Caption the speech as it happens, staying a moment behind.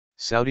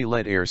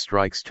Saudi-led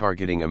airstrikes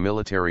targeting a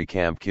military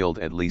camp killed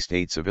at least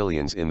 8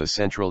 civilians in the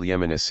central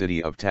Yemeni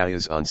city of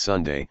Taiz on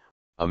Sunday,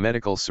 a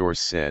medical source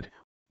said,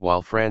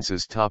 while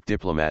France's top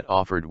diplomat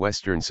offered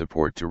Western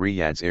support to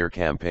Riyadh's air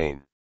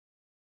campaign.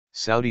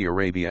 Saudi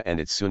Arabia and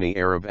its Sunni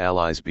Arab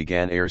allies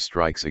began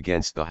airstrikes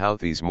against the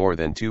Houthis more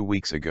than 2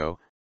 weeks ago,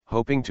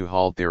 hoping to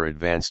halt their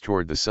advance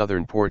toward the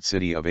southern port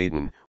city of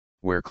Aden,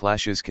 where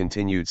clashes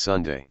continued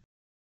Sunday.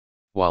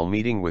 While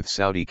meeting with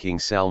Saudi King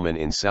Salman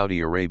in Saudi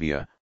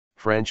Arabia,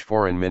 French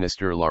Foreign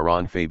Minister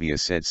Laurent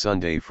Fabius said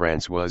Sunday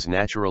France was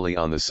naturally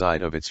on the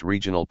side of its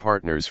regional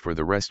partners for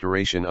the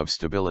restoration of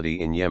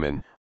stability in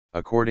Yemen,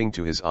 according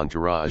to his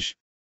entourage.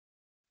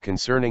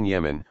 Concerning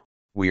Yemen,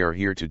 we are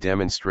here to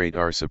demonstrate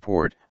our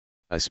support,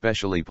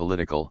 especially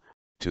political,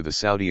 to the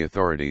Saudi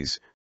authorities,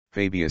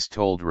 Fabius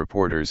told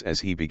reporters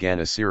as he began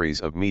a series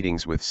of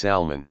meetings with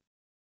Salman.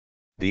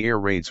 The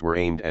air raids were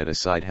aimed at a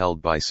site held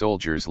by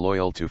soldiers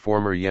loyal to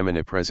former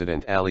Yemeni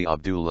President Ali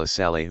Abdullah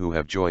Saleh who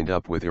have joined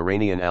up with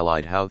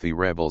Iranian-allied Houthi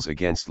rebels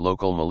against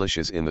local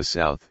militias in the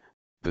south,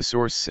 the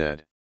source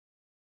said.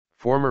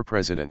 Former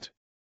President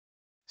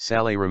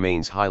Saleh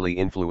remains highly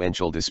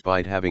influential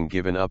despite having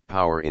given up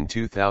power in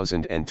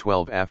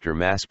 2012 after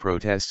mass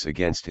protests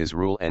against his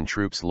rule and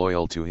troops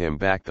loyal to him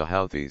backed the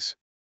Houthis.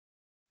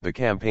 The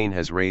campaign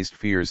has raised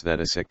fears that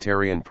a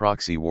sectarian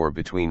proxy war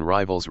between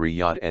rivals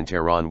Riyadh and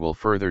Tehran will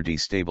further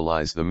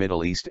destabilize the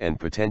Middle East and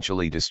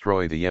potentially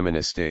destroy the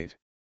Yemeni state.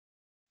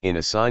 In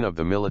a sign of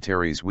the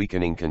military's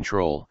weakening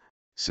control,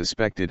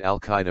 suspected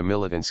al-Qaeda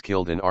militants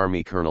killed an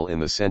army colonel in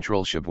the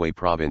central Shabway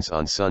province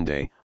on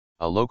Sunday,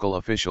 a local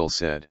official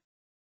said.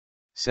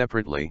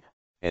 Separately,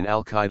 an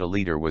al-Qaeda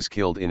leader was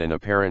killed in an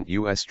apparent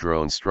U.S.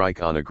 drone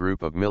strike on a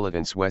group of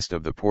militants west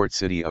of the port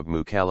city of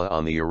Mukalla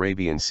on the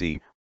Arabian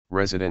Sea,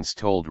 residents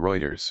told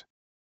Reuters.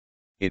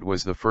 It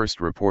was the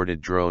first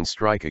reported drone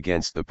strike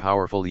against the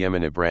powerful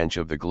Yemeni branch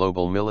of the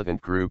global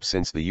militant group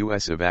since the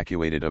U.S.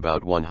 evacuated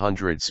about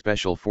 100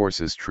 Special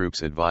Forces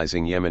troops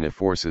advising Yemeni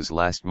forces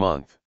last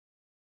month.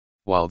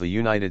 While the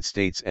United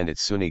States and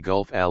its Sunni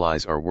Gulf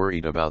allies are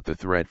worried about the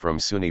threat from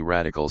Sunni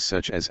radicals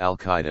such as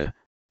al-Qaeda,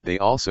 they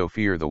also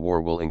fear the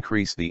war will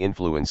increase the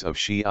influence of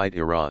Shiite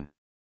Iran.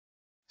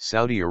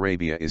 Saudi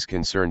Arabia is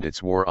concerned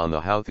its war on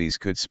the Houthis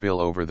could spill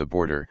over the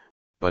border,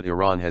 but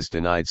Iran has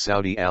denied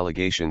Saudi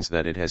allegations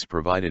that it has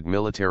provided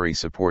military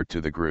support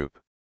to the group.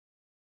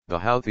 The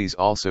Houthis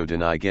also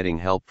deny getting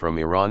help from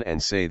Iran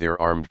and say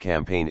their armed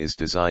campaign is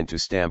designed to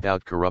stamp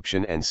out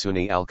corruption and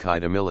Sunni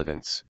al-Qaeda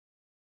militants.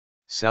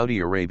 Saudi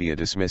Arabia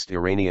dismissed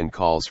Iranian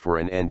calls for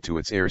an end to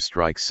its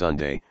airstrikes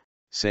Sunday,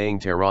 saying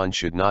Tehran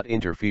should not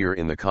interfere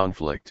in the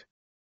conflict.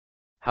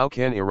 How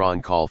can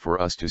Iran call for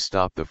us to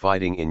stop the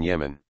fighting in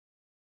Yemen?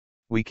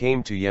 We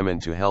came to Yemen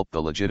to help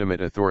the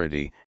legitimate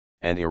authority,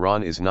 and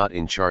Iran is not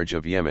in charge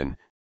of Yemen,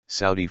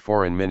 Saudi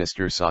Foreign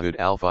Minister Saud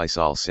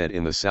al-Faisal said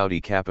in the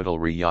Saudi capital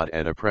Riyadh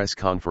at a press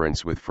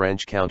conference with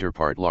French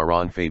counterpart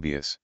Laurent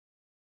Fabius.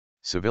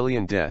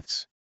 Civilian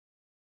deaths.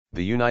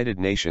 The United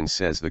Nations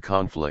says the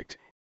conflict,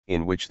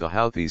 in which the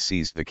Houthis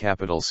seized the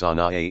capital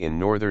Sana'a in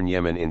northern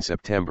Yemen in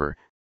September,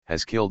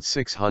 has killed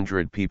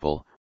 600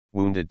 people,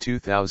 wounded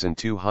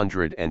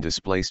 2,200 and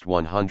displaced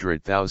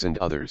 100,000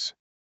 others.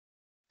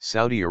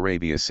 Saudi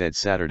Arabia said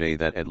Saturday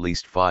that at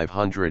least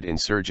 500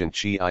 insurgent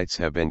Shiites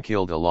have been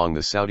killed along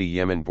the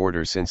Saudi-Yemen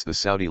border since the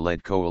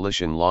Saudi-led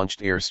coalition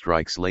launched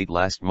airstrikes late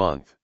last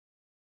month.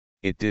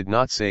 It did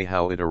not say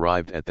how it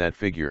arrived at that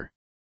figure.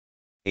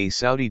 A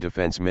Saudi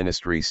Defense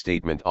Ministry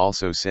statement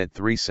also said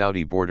 3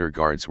 Saudi border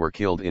guards were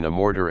killed in a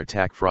mortar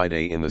attack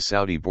Friday in the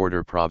Saudi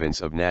border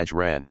province of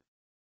Najran.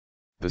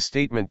 The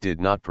statement did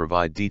not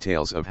provide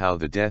details of how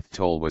the death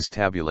toll was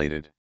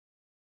tabulated.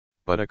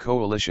 But a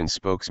coalition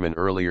spokesman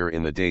earlier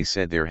in the day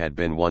said there had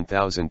been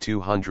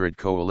 1,200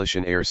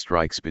 coalition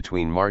airstrikes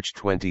between March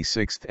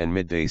 26 and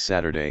midday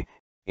Saturday,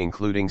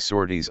 including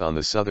sorties on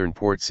the southern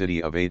port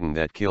city of Aden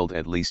that killed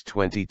at least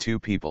 22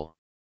 people.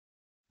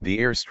 The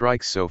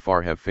airstrikes so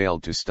far have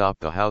failed to stop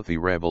the Houthi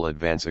rebel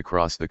advance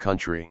across the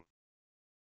country.